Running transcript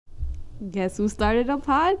Guess who started a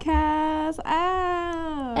podcast?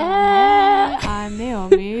 Ah. Hey, I'm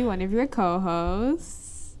Naomi, one of your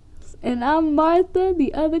co-hosts. And I'm Martha,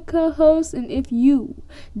 the other co-host. And if you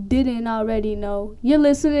didn't already know, you're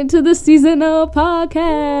listening to the Seasonal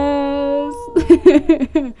Podcast.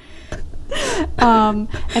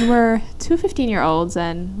 And we're two 15-year-olds,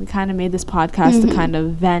 and we kind of made this podcast to kind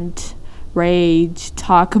of vent, rage,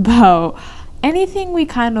 talk about anything we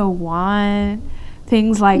kind of want.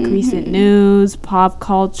 Things like recent news, pop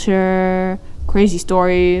culture, crazy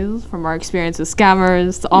stories from our experience with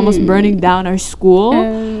scammers to almost burning down our school,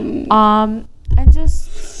 and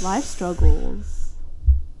just life struggles.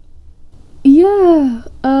 Yeah,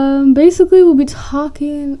 basically we'll be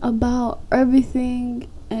talking about everything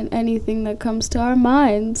and anything that comes to our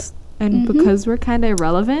minds. And because we're kind of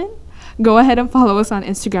irrelevant, go ahead and follow us on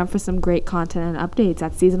Instagram for some great content and updates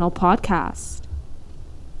at Seasonal Podcast.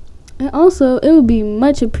 And also, it would be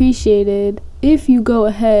much appreciated if you go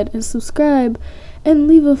ahead and subscribe and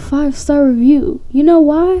leave a 5-star review. You know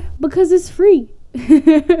why? Because it's free.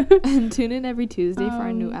 And tune in every Tuesday for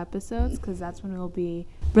our new episodes, because that's when we'll be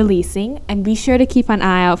releasing. And be sure to keep an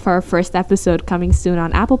eye out for our first episode coming soon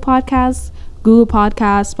on Apple Podcasts, Google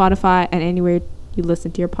Podcasts, Spotify, and anywhere you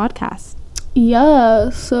listen to your podcast. Yeah,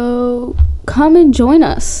 so come and join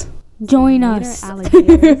us. Join Later, us.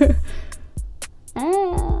 alligators.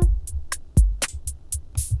 Ah.